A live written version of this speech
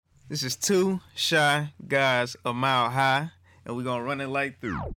This is Two Shy Guys a Mile High, and we're gonna run it like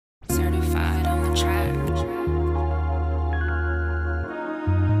through. Certified on the track.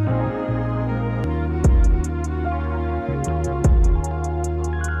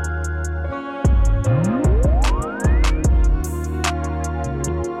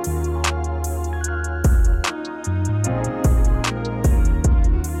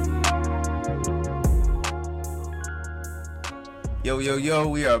 Yo,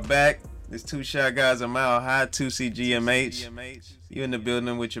 we are back. It's Two Shy Guys a Mile High, 2CGMH. You in the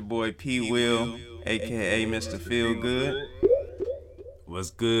building with your boy P. Will, a.k.a. Mr. Feel Good.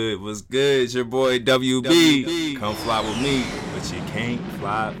 What's good? It's your boy WB. Come fly with me, but you can't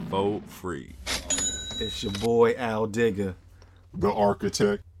fly for free. It's your boy Al Digger, the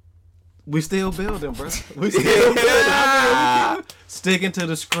architect. We still building, bro. We still building. Sticking to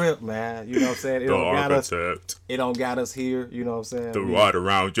the script, man. You know what I'm saying? It don't got us here. You know what I'm saying? The ride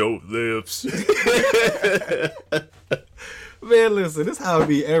around your lips. Man, listen, this is how it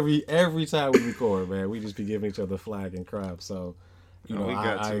be every time we record, man. We just be giving each other flag and crap. So, you know,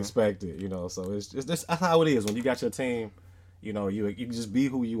 I expect it. You know, so it's that's how it is when you got your team. You know, you can just be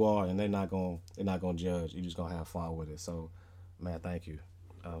who you are, and they're not gonna judge. You just gonna have fun with it. So, man, thank you.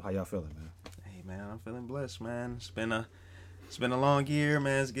 How y'all feeling, man? Hey, man, I'm feeling blessed, man. It's been a long year,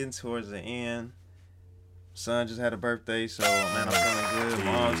 man. It's getting towards the end. Son just had a birthday, so, man, I'm feeling good.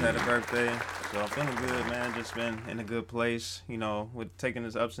 Mom's had a birthday, so I'm feeling good, man. Just been in a good place, you know, with taking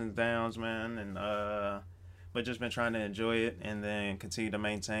its ups and downs, man, and but just been trying to enjoy it and then continue to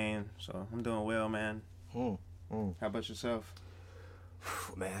maintain. So I'm doing well, man. How about yourself?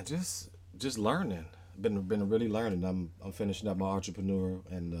 Man, just learning. Been really learning. I'm finishing up my entrepreneur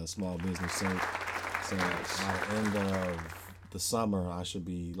and small business cert. So by the end of the summer, I should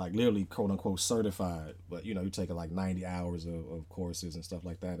be like literally quote unquote certified. But you know, you take like 90 hours of courses and stuff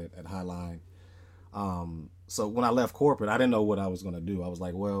like that at Highline. So when I left corporate, I didn't know what I was gonna do. I was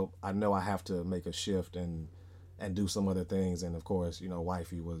like, well, I know I have to make a shift and do some other things. And of course, you know,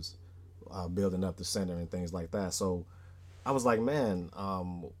 wifey was building up the center and things like that. So I was like, man,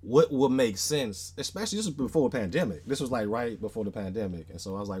 what would make sense, especially this was before the pandemic. This was like right before the pandemic. And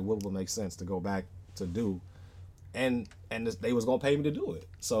so I was like, what would make sense to go back to do? And they was going to pay me to do it.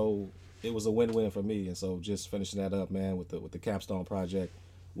 So it was a win-win for me. And so just finishing that up, man, with the Capstone Project,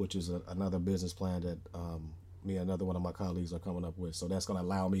 which is another business plan that me and another one of my colleagues are coming up with. So that's going to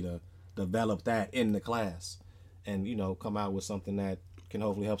allow me to develop that in the class and, you know, come out with something that can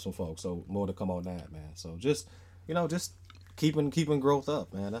hopefully help some folks. So more to come on that, man. So just keeping growth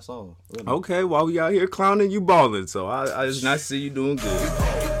up, man. That's all. Really. Okay, while we out here clowning, you balling. So I just not see you doing good.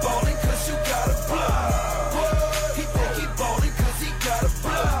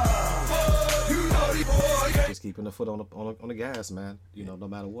 Just keeping the foot on the gas, man. You know, no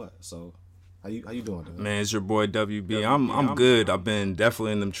matter what. So how you doing, dude? Man, it's your boy WB. I'm good. I've been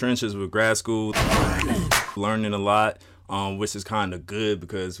definitely in them trenches with grad school, learning a lot. Which is kind of good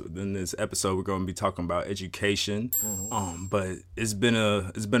because in this episode we're going to be talking about education. Mm-hmm. But it's been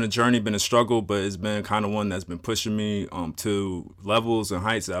a journey, been a struggle, but it's been kind of one that's been pushing me to levels and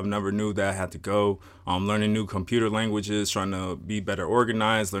heights that I've never knew that I had to go. Learning new computer languages, trying to be better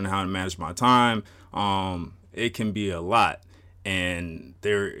organized, learning how to manage my time. It can be a lot. And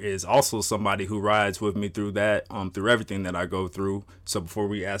there is also somebody who rides with me through that, through everything that I go through. So before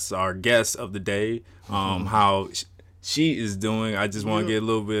we ask our guest of the day, how she is doing, I just want to get a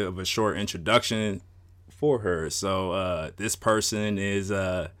little bit of a short introduction for her. So this person is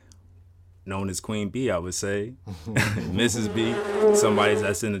known as Queen B, I would say. Mrs. B, somebody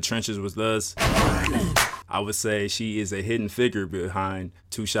that's in the trenches with us. I would say she is a hidden figure behind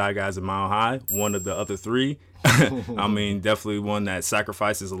Two Shy Guys a Mile High, one of the other three. I mean, definitely one that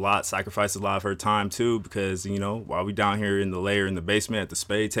sacrifices a lot of her time too, because, you know, while we down here in the lair in the basement at the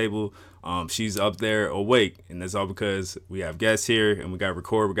spade table, she's up there awake, and that's all because we have guests here and we got to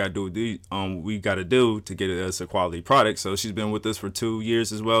record. We got to do we got to do to get us a quality product. So she's been with us for 2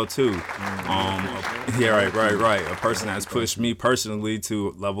 years as well too. Yeah, right. A person that's pushed me personally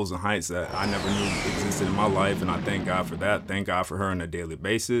to levels and heights that I never knew existed in my life, and I thank God for that. Thank God for her on a daily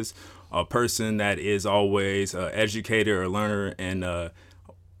basis. A person that is always an educator or learner, and I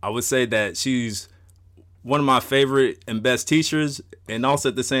would say that she's one of my favorite and best teachers, and also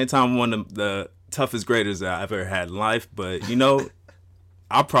at the same time one of the toughest graders that I've ever had in life. But, you know,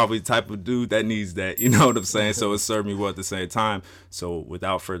 I'm probably the type of dude that needs that, you know what I'm saying? So it served me well at the same time. So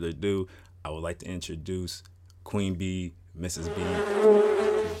without further ado, I would like to introduce Queen B, Mrs. B.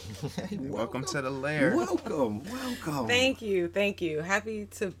 Welcome to the lair. Welcome. Thank you. Happy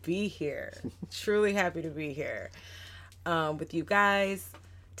to be here. Truly happy to be here with you guys.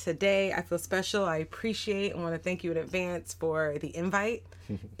 today. I feel special. I appreciate and want to thank you in advance for the invite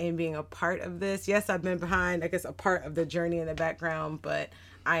and being a part of this. Yes, I've been behind, I guess, a part of the journey in the background, but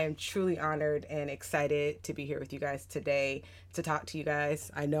I am truly honored and excited to be here with you guys today to talk to you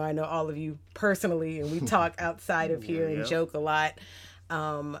guys. I know all of you personally, and we talk outside of here and joke a lot.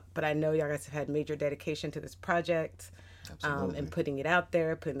 But I know y'all guys have had major dedication to this project. And putting it out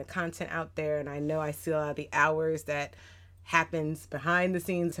there, putting the content out there. And I know I see a lot of the hours that happens behind the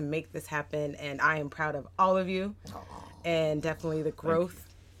scenes to make this happen. And I am proud of all of you and definitely the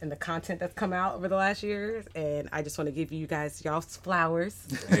growth and the content that's come out over the last years. And I just want to give you guys y'all's flowers,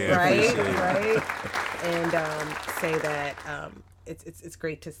 right? And say that it's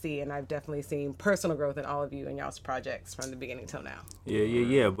great to see, and I've definitely seen personal growth in all of you and y'all's projects from the beginning till now.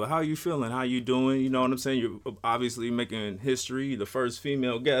 Yeah. But how you feeling? How you doing? You know what I'm saying? You're obviously making history, the first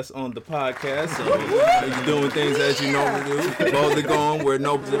female guest on the podcast. So you're doing things as you normally do. Boldly going where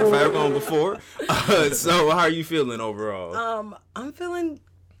nobody's ever gone before. So how are you feeling overall? I'm feeling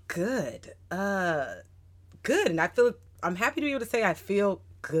good. Good, and I'm happy to be able to say I feel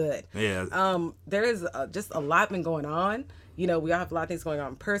good. Yeah. There is just a lot been going on. You know, we all have a lot of things going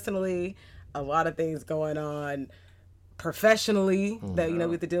on personally, a lot of things going on professionally that, you know,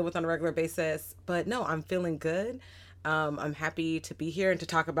 we have to deal with on a regular basis. But no, I'm feeling good. I'm happy to be here and to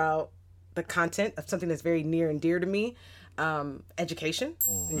talk about the content of something that's very near and dear to me, education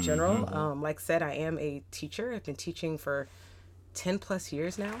in general. Like I said, I am a teacher. I've been teaching for 10 plus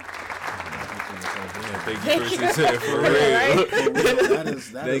years now. Thank you for real. That is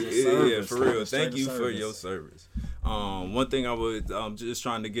service. Yeah, for real. Thank you for your service. One thing I would just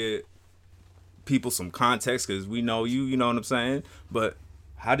trying to get people some context, because we know you know what I'm saying, but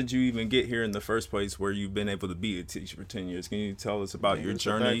how did you even get here in the first place where you've been able to be a teacher for 10 years? Can you tell us about your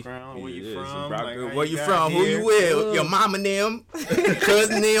journey? Where you from? Where you from? Who you with? Your mama and them?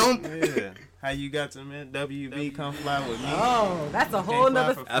 Cousin them? Yeah. How you got to WB come fly with me? Oh, that's a whole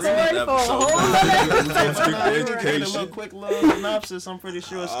nother story for a episode. whole nother Education. A quick little synopsis. I'm pretty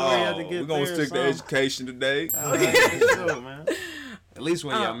sure a story had to get we're going to stick to education today. Okay, sure, man. At least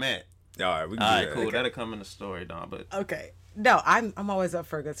when y'all met. All right, we can All do right, that. cool. Okay. That'll come in the story, Don. But Okay. No, I'm always up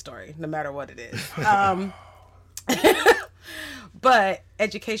for a good story, no matter what it is. But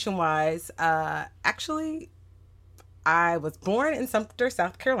education-wise, actually, I was born in Sumter,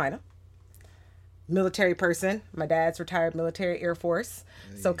 South Carolina. Military person. My dad's retired military Air Force.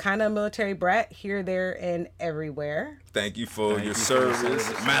 So kind of military brat here, there, and everywhere. Thank you for your service,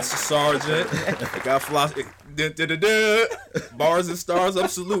 Master Sergeant. Got philosophy. Bars and stars, I'm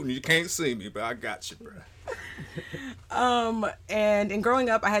saluting. You can't see me, but I got you, bro. And in growing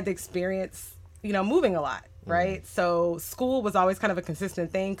up, I had to experience, you know, moving a lot, right? So school was always kind of a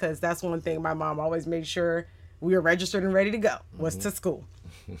consistent thing, because that's one thing my mom always made sure we were registered and ready to go, was to school.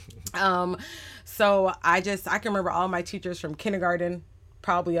 So I can remember all my teachers from kindergarten,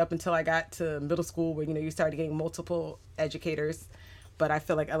 probably up until I got to middle school, where, you know, you started getting multiple educators. But I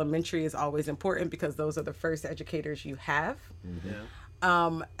feel like elementary is always important because those are the first educators you have.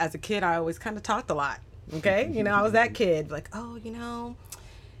 As a kid, I always kind of talked a lot. Okay. You know, I was that kid like, oh, you know,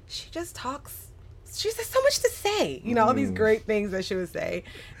 she just talks. She has so much to say, you know, all these great things that she would say.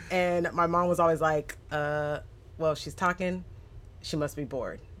 And my mom was always like, well, she's talking. She must be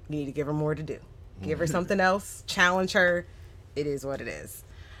bored. You need to give her more to do. Give her something else. Challenge her. It is what it is.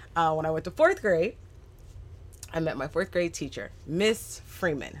 When I went to 4th grade, I met my 4th grade teacher, Miss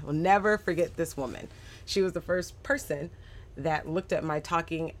Freeman. I'll never forget this woman. She was the first person that looked at my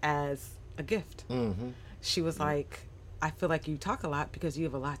talking as a gift. She was like, I feel like you talk a lot because you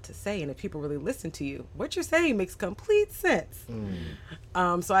have a lot to say, and if people really listen to you, what you're saying makes complete sense.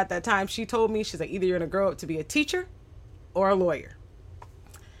 So at that time, she told me, she's like, either you're going to grow up to be a teacher or a lawyer.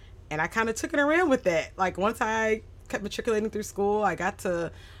 And I kind of took it around with that. Like, once I kept matriculating through school, I got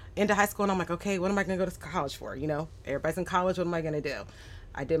into high school, and I'm like, okay, what am I going to go to college for? You know, everybody's in college. What am I going to do?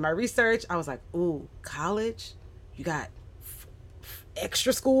 I did my research. I was like, ooh, college? You got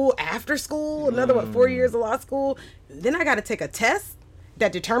extra school, after school, another 4 years of law school. Then I got to take a test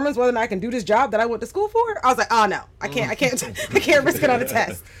that determines whether or not I can do this job that I went to school for. I was like, oh no, I can't risk it on a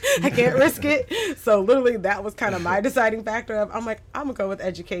test. I can't risk it. So literally that was kind of my deciding factor of, I'm like, I'm gonna go with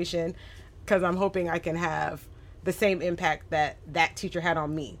education, because I'm hoping I can have the same impact that that teacher had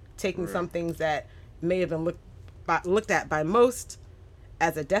on me, taking some things that may have been looked at by most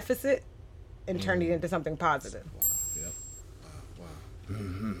as a deficit and turning it into something positive.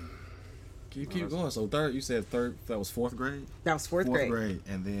 Keep going. So you said third, that was 4th grade? That was fourth grade.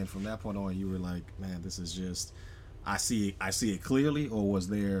 And then from that point on, you were like, man, this is just, I see it clearly, or was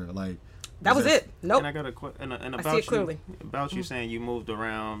there like That was it. Nope. And I got a question. And I about see it clearly. About you saying you moved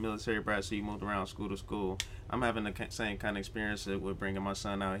around military brat, so you moved around school to school. I'm having the same kind of experience with bringing my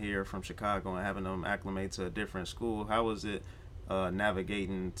son out here from Chicago and having him acclimate to a different school. How was it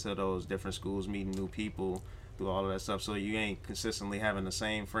navigating to those different schools, meeting new people, through all of that stuff? So you ain't consistently having the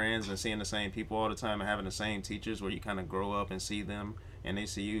same friends and seeing the same people all the time and having the same teachers where you kind of grow up and see them and they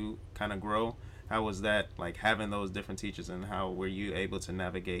see you kind of grow. How was that, like, having those different teachers, and how were you able to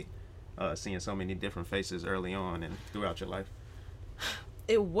navigate seeing so many different faces early on and throughout your life?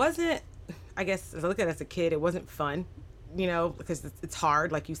 It wasn't, I guess, as I look at it as a kid, it wasn't fun, you know, because it's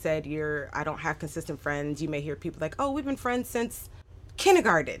hard. Like you said, I don't have consistent friends. You may hear people like, oh, we've been friends since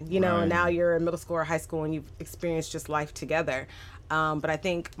kindergarten, you know, and now you're in middle school or high school and you've experienced just life together. But I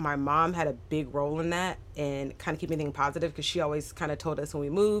think my mom had a big role in that and kind of keeping things positive, because she always kind of told us when we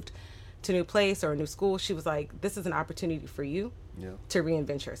moved to a new place or a new school, she was like, this is an opportunity for you to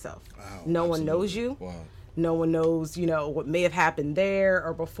reinvent yourself. Wow, no one knows you. Wow. No one knows, you know, what may have happened there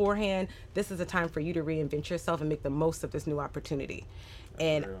or beforehand. This is a time for you to reinvent yourself and make the most of this new opportunity.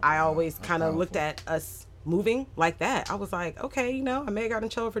 And I always kind of looked at us moving like that. I was like, okay, you know, I may have got in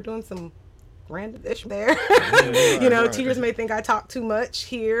trouble for doing some random issue there. You know, teachers may think I talk too much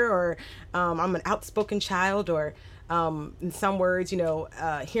here, or I'm an outspoken child, or in some words, you know,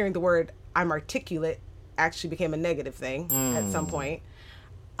 hearing the word I'm articulate actually became a negative thing at some point.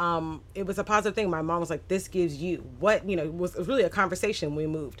 It was a positive thing. My mom was like, this gives you what, you know, it was really a conversation when we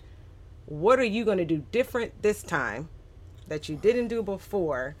moved. What are you going to do different this time that you didn't do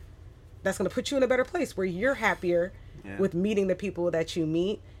before that's going to put you in a better place where you're happier with meeting the people that you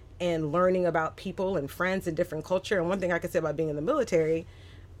meet and learning about people and friends and different culture. And one thing I can say about being in the military,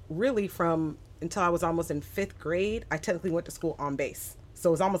 really from until I was almost in 5th grade, I technically went to school on base. So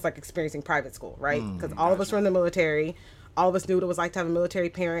it was almost like experiencing private school, right? Because all of us were in the military. All of us knew what it was like to have a military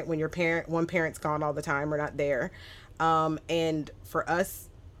parent when one parent's gone all the time or not there. And for us,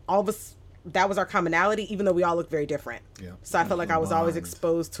 all of us, that was our commonality, even though we all look very different. Yeah. So I felt like I was always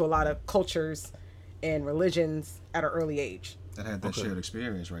exposed to a lot of cultures and religions at an early age. That had that shared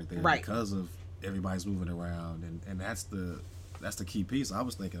experience right there. Right. Because of everybody's moving around. And that's the key piece I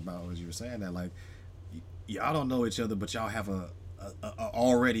was thinking about as you were saying that. Like, y'all don't know each other, but y'all have a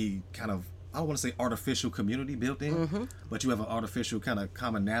already kind of, I don't want to say artificial community built in, but you have an artificial kind of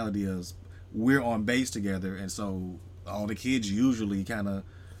commonality as we're on base together. And so all the kids usually kind of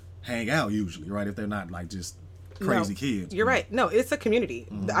hang out right? If they're not like just crazy kids. You're right. No, it's a community.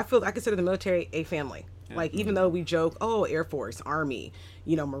 I consider the military a family. Like, even though we joke, oh, Air Force, Army,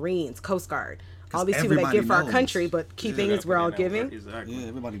 you know, Marines, Coast Guard, all these people that give for our country, but key thing is we're all giving. Exactly. Yeah,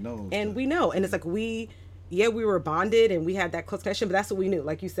 everybody knows. And we know. And it's like we were bonded and we had that close connection, but that's what we knew.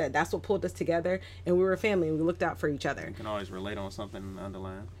 Like you said, that's what pulled us together, and we were a family and we looked out for each other. You can always relate on something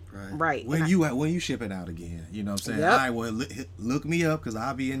underlying. Right. When you ship it out again, you know what I'm saying? Yep. All right, well, look me up because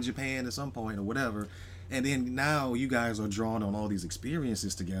I'll be in Japan at some point or whatever. And then now you guys are drawing on all these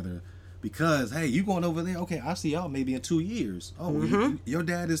experiences together because, hey, you going over there? Okay, I'll see y'all maybe in 2 years. Oh, your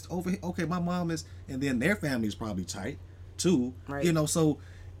dad is over here. Okay, my mom is, and then their family is probably tight too. Right. You know, so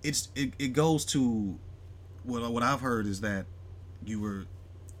it goes to what I've heard is that you were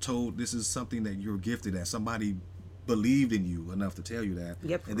told this is something that you're gifted at. Somebody believed in you enough to tell you that.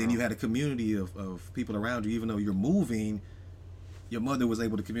 Yep. And then you had a community of people around you. Even though you're moving, your mother was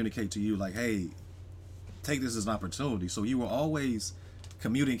able to communicate to you like, hey, take this as an opportunity. So you were always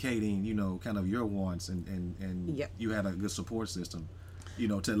communicating, you know, kind of your wants, and you had a good support system, you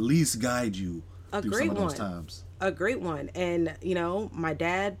know, to at least guide you through some of those times. A great one. And, you know, my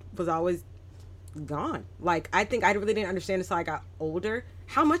dad was always gone. Like, I think I really didn't understand until I got older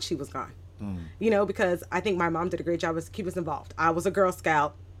how much he was gone. You know, because I think my mom did a great job of keeping us involved. I was a Girl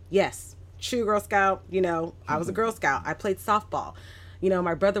Scout. Yes, true Girl Scout. You know, I was a Girl Scout. I played softball. You know,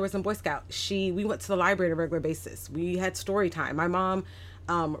 my brother was in Boy Scout. We went to the library on a regular basis. We had story time. My mom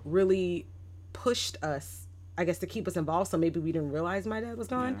really pushed us, I guess, to keep us involved. So maybe we didn't realize my dad was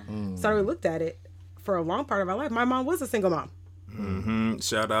gone. So I really looked at it for a long part of our life. My mom was a single mom.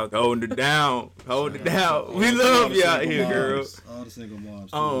 Shout out, holding it down, holding it down. We love you out here, girls. All the single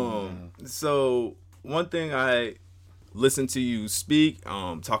moms. So one thing I listened to you speak,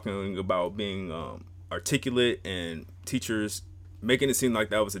 talking about being articulate and teachers making it seem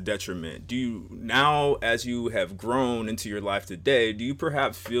like that was a detriment. Do you now, as you have grown into your life today, do you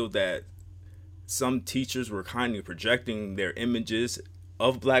perhaps feel that some teachers were kind of projecting their images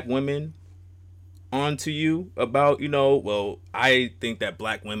of Black women onto you about, you know, well, I think that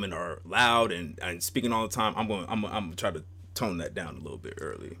Black women are loud and speaking all the time. I'm gonna try to tone that down a little bit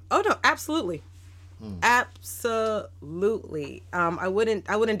early. Oh no, absolutely. Absolutely. I wouldn't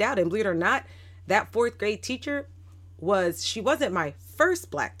doubt it. And believe it or not, that 4th grade teacher she wasn't my first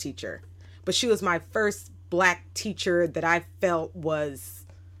Black teacher, but she was my first Black teacher that I felt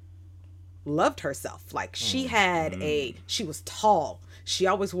loved herself. Like she was tall. She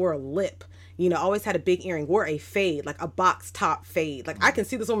always wore a lip, always had a big earring, wore a fade, like a box top fade. Like I can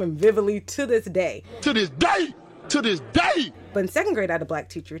see this woman vividly to this day. To this day! To this day! But in 2nd grade, I had a Black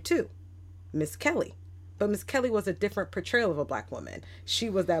teacher too, Miss Kelly. But Miss Kelly was a different portrayal of a Black woman.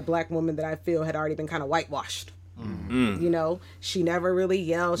 She was that Black woman that I feel had already been kind of whitewashed. She never really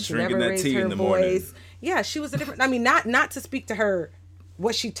yelled. She never raised her voice. Yeah, she was a different. I mean, not to speak to her,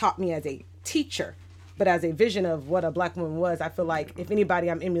 what she taught me as a teacher, but as a vision of what a Black woman was. I feel like if anybody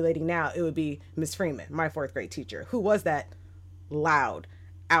I'm emulating now, it would be Miss Freeman, my 4th grade teacher, who was that loud,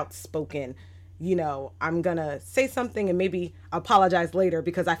 outspoken. I'm gonna say something and maybe apologize later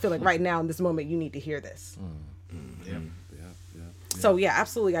because I feel like right now in this moment you need to hear this. Yeah. So yeah,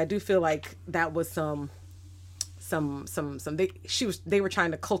 absolutely. I do feel like that was they were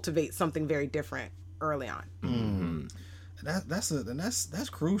trying to cultivate something very different early on. Mm-hmm. That's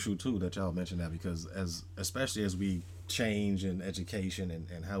crucial too that y'all mentioned that, because especially as we change in education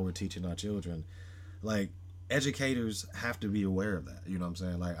and how we're teaching our children, like educators have to be aware of that. You know what I'm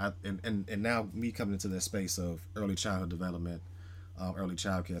saying? Like and now me coming into this space of early childhood development, early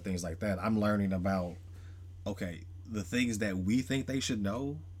childcare, things like that, I'm learning about, okay, the things that we think they should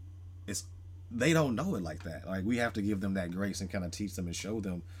know, they don't know it like that. Like we have to give them that grace and kind of teach them and show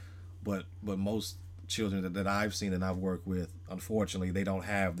them. But most children that I've seen and I've worked with, unfortunately, they don't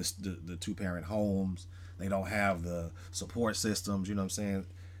have the 2-parent homes. They don't have the support systems. You know what I'm saying?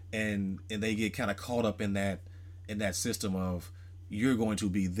 And they get kind of caught up in that system of, you're going to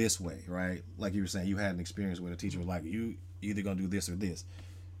be this way, right? Like you were saying, you had an experience where the teacher was like, you either gonna do this or this.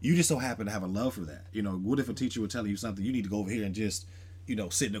 You just so happen to have a love for that. What if a teacher would tell you something, you need to go over here and just,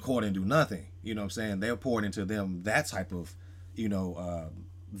 sit in the corner and do nothing. You know what I'm saying? They're pouring into them that type of,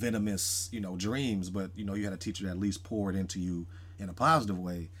 venomous, dreams. But, you had a teacher that at least poured into you in a positive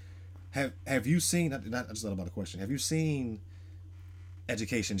way. Have you seen, I just thought about a question. Have you seen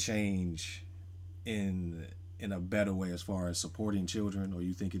education change in a better way as far as supporting children, or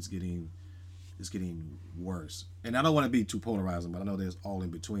you think it's getting worse? And I don't want to be too polarizing, but I know there's all in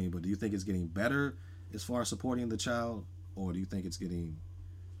between, but do you think it's getting better as far as supporting the child, or do you think it's getting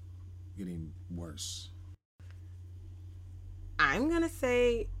worse? I'm gonna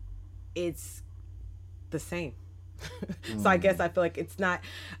say it's the same. So I guess I feel like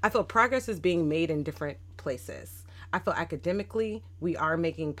I feel progress is being made in different places. I feel academically we are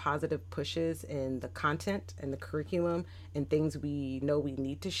making positive pushes in the content and the curriculum and things we know we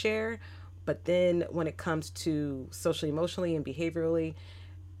need to share. But then when it comes to socially, emotionally, and behaviorally,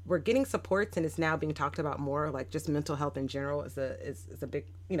 we're getting supports, and it's now being talked about more. Like just mental health in general is a big,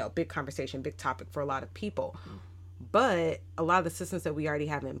 big conversation, big topic for a lot of people. But a lot of the systems that we already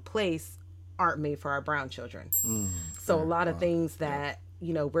have in place aren't made for our brown children. So a lot of things that,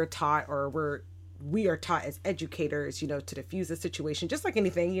 we're taught, or we are taught as educators, to diffuse the situation, just like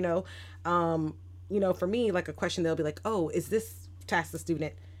anything, for me, like a question, they'll be like, oh, is this, to ask the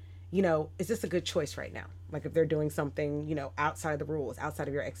student, is this a good choice right now? Like if they're doing something, outside of the rules, outside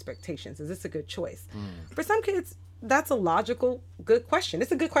of your expectations, is this a good choice? For some kids, that's a logical, good question.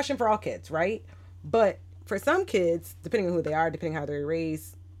 It's a good question for all kids, right? But for some kids, depending on who they are, depending on how they're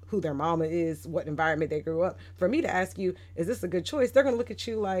raised, who their mama is, what environment they grew up, for me to ask you, is this a good choice? They're going to look at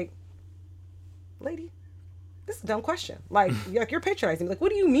you like, lady, this is a dumb question. Like you're patronizing. Like,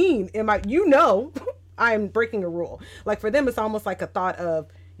 what do you mean? I'm breaking a rule. Like for them, it's almost like a thought of,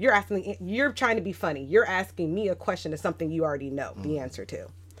 you're trying to be funny. You're asking me a question of something you already know the answer to.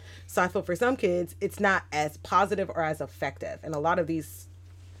 So I feel for some kids, it's not as positive or as effective. And a lot of these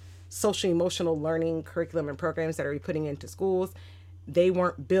social emotional learning curriculum and programs that are putting into schools, they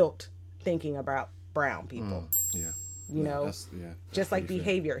weren't built thinking about brown people. Just like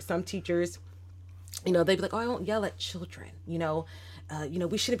behavior. Some teachers, they'd be like, oh, I won't yell at children.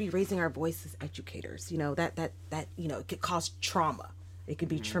 We shouldn't be raising our voice as educators. That it could cause trauma. It could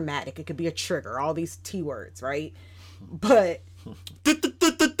be traumatic. It could be a trigger. All these T words, right? But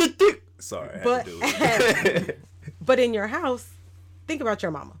sorry, I had to do it. But in your house, think about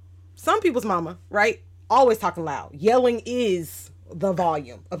your mama. Some people's mama, right? Always talking loud. Yelling is the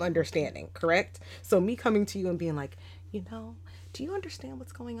volume of understanding, correct? So me coming to you and being like, do you understand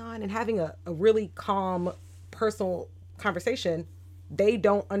what's going on? And having a really calm, personal conversation, they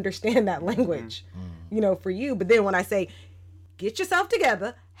don't understand that language, for you. But then when I say, get yourself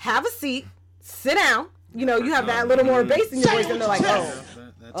together, have a seat, sit down, you have that little more bass in your voice, and they're like,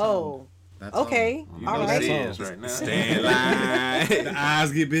 That's Okay, You all know right. she is right now. Stay in line. The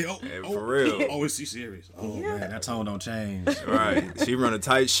eyes get big. Oh, For real. Oh, is she serious? Oh man, that tone don't change. Right. She run a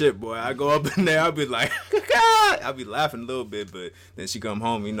tight ship, boy. I go up in there, I'll be like, I'll be laughing a little bit, but then she come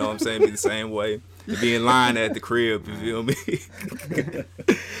home, you know what I'm saying, be the same way. To be in line at the crib, you feel me?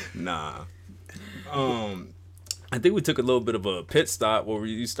 Nah. I think we took a little bit of a pit stop where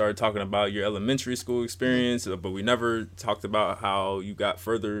you started talking about your elementary school experience, but we never talked about how you got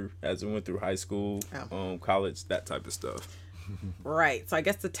further as we went through high school, college, that type of stuff. Right. So I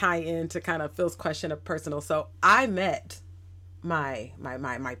guess to tie in to kind of Phil's question of personal. So I met my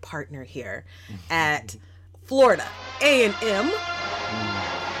partner here at Florida A&M,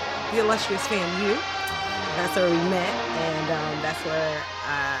 the illustrious FAMU. That's where we met, and that's where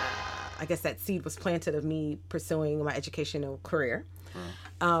I guess that seed was planted of me pursuing my educational career.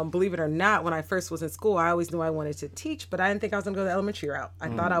 Believe it or not, when I first was in school, I always knew I wanted to teach, but I didn't think I was going to go the elementary route. I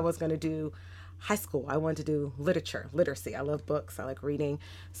thought I was going to do high school. I wanted to do literacy. I love books. I like reading.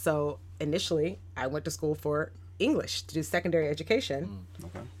 So initially, I went to school for English to do secondary education.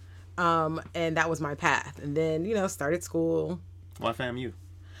 And that was my path. And then, started school. Why FAMU?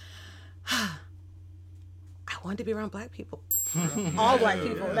 I wanted to be around black people. All black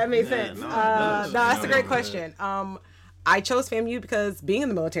people. That makes sense. No, that's a great question. I chose FAMU because being in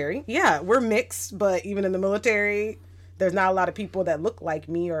the military, we're mixed, but even in the military, there's not a lot of people that look like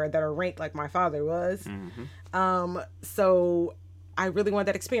me or that are ranked like my father was. So I really wanted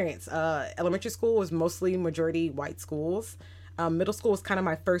that experience. Elementary school was mostly majority white schools. Middle school was kind of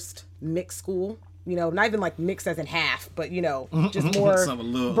my first mixed school. Not even like mixed as in half, but just more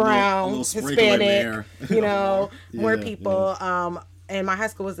brown, Hispanic, more people. And my high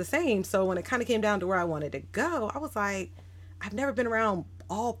school was the same. So when it kind of came down to where I wanted to go, I was like, I've never been around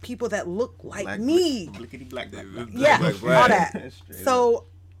all people that look like me. Black. All that. So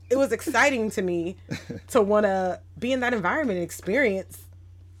it was exciting to me to want to be in that environment and experience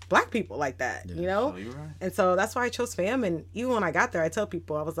black people like that, So you're right. And so that's why I chose FAM. And even when I got there, I tell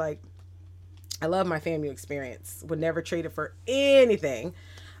people, I was like, I love my FAMU experience. Would never trade it for anything.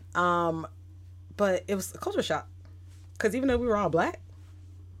 But it was a culture shock. Because even though we were all black,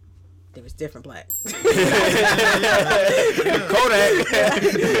 there was different black. Kodak.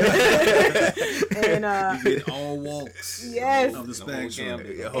 And Get all walks yes. of the spectrum.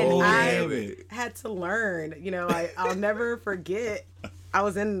 And I had to learn. I'll never forget.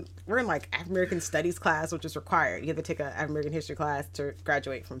 We're in like African American Studies class, which is required. You have to take an African American history class to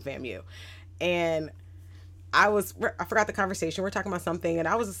graduate from FAMU. And I forgot the conversation. We're talking about something, and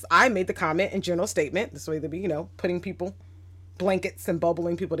I made the comment in general statement. This way to be, putting people, blankets and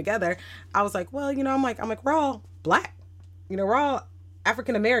bubbling people together. I was like, well, I'm like, we're all black, we're all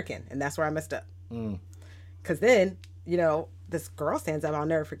African American, and that's where I messed up. Because then, this girl stands up. I'll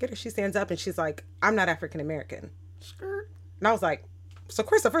never forget her. She stands up and she's like, I'm not African American. And I was like, so of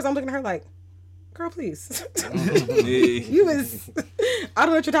course, at first I'm looking at her like, girl, please. I don't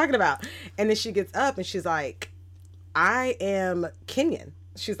know what you're talking about. And then she gets up and she's like, I am Kenyan.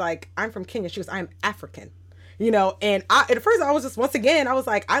 She's like, I'm from Kenya. She goes, I'm African. And at first I was just, once again, I was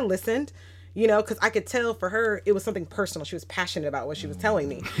like, I listened, because I could tell for her, it was something personal. She was passionate about what she was telling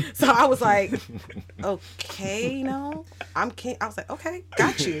me. So I was like, okay, I'm Kenyan. I was like, okay,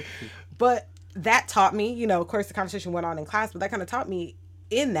 got you. But that taught me, of course the conversation went on in class, but that kind of taught me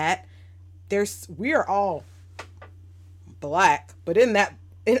in that we are all black, but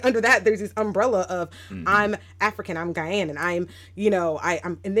under that there's this umbrella of I'm African, I'm Ghanaian, I'm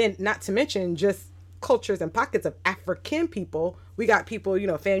I'm, and then not to mention just cultures and pockets of African people. We got people,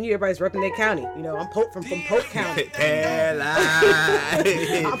 FAMU, everybody's repping their county. I'm Pope from Pope County.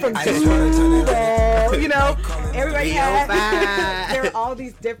 I'm from Duval. Everybody had there are all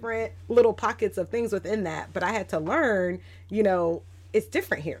these different little pockets of things within that, but I had to learn, it's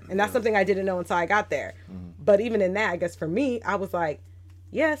different here. And that's something I didn't know until I got there. But even in that, I guess for me, I was like,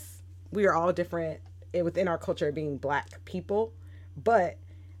 yes, we are all different within our culture being black people. But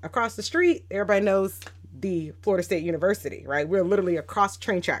across the street, everybody knows the Florida State University, right? We're literally across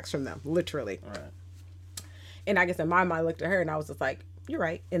train tracks from them, literally. All right. And I guess in my mind, I looked at her and I was just like, you're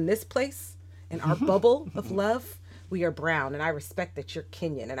right. In this place, in our bubble of love, we are brown. And I respect that you're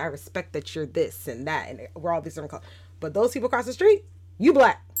Kenyan. And I respect that you're this and that. And we're all these different colors. But those people across the street, you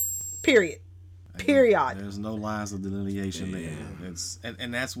black, period. There's no lines of delineation there. It's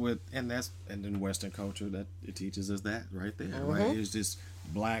and that's in Western culture that it teaches us that right there. Right? It's just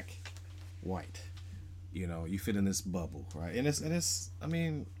black, white. You fit in this bubble, right? And it's I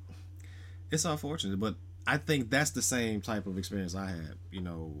mean, it's unfortunate, but I think that's the same type of experience I had.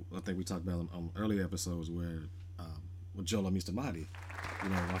 I think we talked about on earlier episodes where Jola Mr. Mahdi. You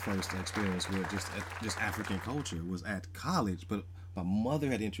know, my first experience with just African culture was at college, but my mother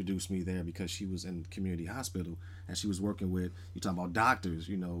had introduced me there because she was in community hospital and she was working with, you talking about doctors,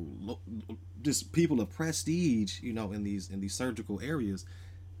 you know, just people of prestige, you know, in these surgical areas,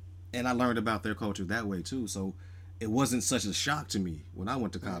 and I learned about their culture that way too. So it wasn't such a shock to me when I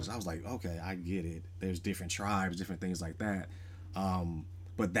went to college. I was like, okay, I get it. There's different tribes, different things like that.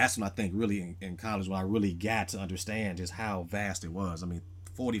 But that's when I think really in college when I really got to understand just how vast it was. I mean,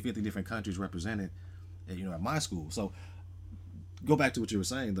 40, 50 different countries represented, you know, at my school. So go back to what you were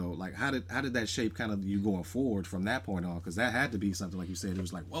saying though. Like, how did that shape kind of you going forward from that point on? Because that had to be something, like you said, it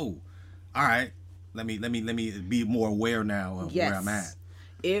was like, whoa, all right, let me be more aware now of where I'm at.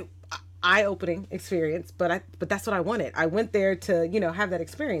 It eye-opening experience, but that's what I wanted. I went there to, you know, have that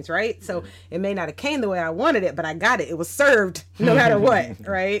experience, right? So it may not have came the way I wanted it, but I got it. It was served no matter what,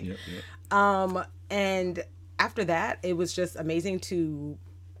 right? Yep. And after that, it was just amazing to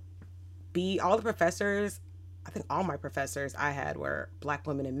be all the professors. I think all my professors I had were Black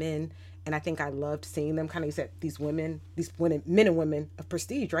women and men. And I think I loved seeing them, kind of, you said, these men and women of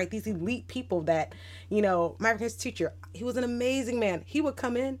prestige, right? These elite people that, you know, my African history teacher, he was an amazing man. He would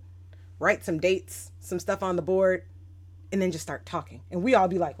come in, write some dates, some stuff on the board, and then just start talking. And we all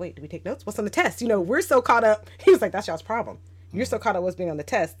be like, wait, do we take notes? What's on the test? You know, we're so caught up. He was like, that's y'all's problem. You're so caught up what's being on the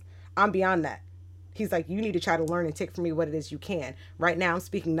test. I'm beyond that. He's like, you need to try to learn and take from me what it is you can. Right now, I'm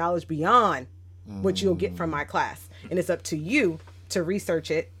speaking knowledge beyond what you'll get from my class. And it's up to you to research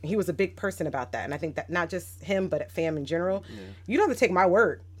it. He was a big person about that. And I think that not just him, but at FAM in general, you don't have to take my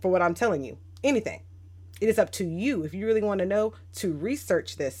word for what I'm telling you. Anything. It is up to you, if you really want to know, to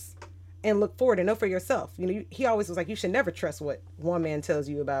research this and look forward and know for yourself. You know, he always was like, you should never trust what one man tells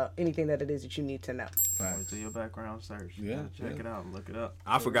you about anything that it is that you need to know. Right. Do your background search. Yeah. Check it out and look it up.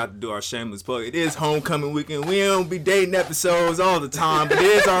 I forgot to do our shameless plug. It is homecoming weekend. We don't be dating episodes all the time, but it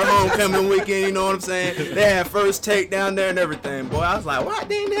is our homecoming weekend, you know what I'm saying? They had first take down there and everything. Boy, I was like, what?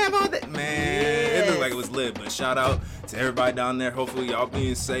 They didn't have all that? Man, it looked like it was lit, but shout out to everybody down there. Hopefully y'all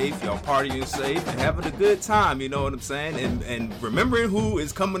being safe, y'all partying safe, and having a good time, you know what I'm saying? And remembering who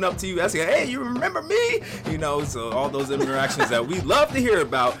is coming up to you, asking, hey, you remember me? You know, so all those interactions that we love to hear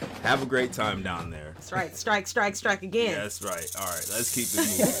about. Have a great time down there. That's right. Strike again. Yeah, that's right. All right, let's keep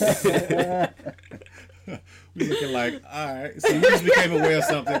it moving. We looking like, all right. So you just became aware of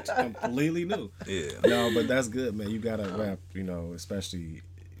something completely new. Yeah. No, but that's good, man. You gotta wrap, you know, especially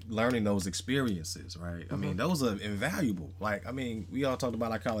learning those experiences, right? I mean, those are invaluable. Like, I mean, we all talked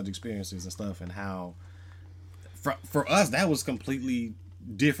about our college experiences and stuff, and how for us that was completely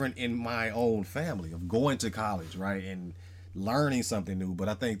different in my own family of going to college, right, and learning something new. But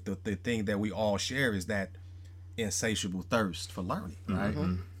I think the thing that we all share is that insatiable thirst for learning, right?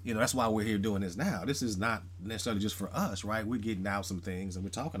 You know, that's why we're here doing this now. This is not necessarily just for us, right? We're getting out some things and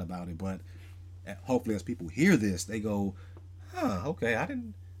we're talking about it, but hopefully as people hear this, they go, okay, I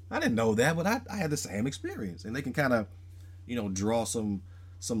didn't know that, but I had the same experience. And they can kind of, you know, draw some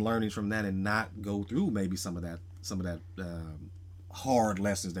learnings from that and not go through maybe some of that hard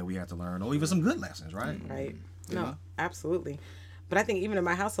lessons that we had to learn, or even some good lessons, right? Right. No, absolutely. But I think even in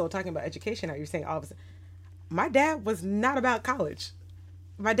my household, talking about education, how you're saying all of a sudden, my dad was not about college.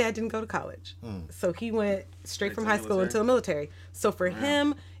 My dad didn't go to college. So he went straight from high school into the military. So for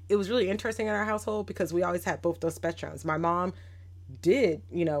him, it was really interesting in our household because we always had both those spectrums. My mom did,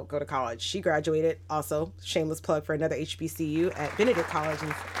 you know, go to college. She graduated also, shameless plug for another HBCU at Benedict College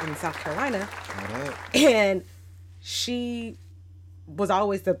in South Carolina. And she was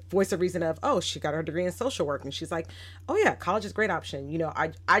always the voice of reason of, she got her degree in social work. And she's like, oh yeah, college is a great option. You know,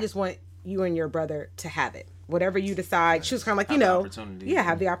 I just want you and your brother to have it. Whatever you decide. She was kind of like, you know,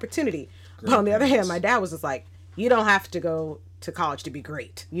 have the opportunity. But on the other hand, my dad was just like, you don't have to go to college to be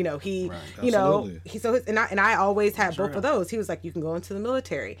great. You know, and I always had both of those. He was like, you can go into the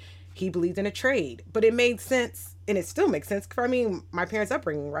military. He believed in a trade, but it made sense. And it still makes sense. I mean, my parents'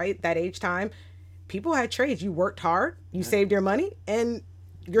 upbringing, right? That age time, people had trades. You worked hard, you saved your money, and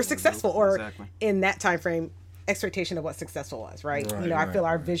you're successful. Or in that time frame, expectation of what successful was, right? You know, I feel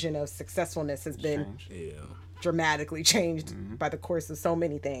our vision of successfulness has been dramatically changed by the course of so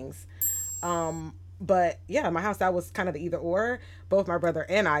many things. But yeah, my house, that was kind of the either or. Both my brother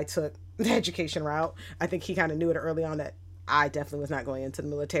and I took the education route. I think he kind of knew it early on that I definitely was not going into the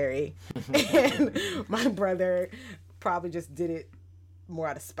military. And my brother probably just did it more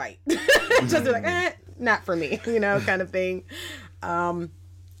out of spite. Just like, not for me, you know, kind of thing.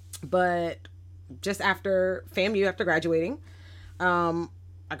 But just after FAMU, after graduating, I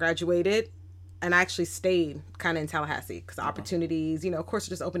graduated and I actually stayed kind of in Tallahassee because opportunities, of course,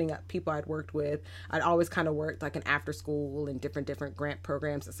 just opening up people I'd worked with. I'd always kind of worked like an after school and different grant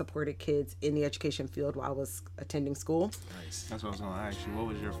programs that supported kids in the education field while I was attending school. Nice. That's what I was going to ask you. What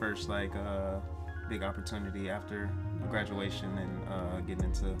was your first big opportunity after graduation and getting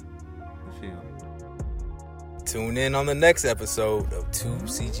into the field? Tune in on the next episode of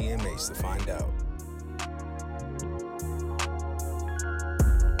 2CGMH to find out.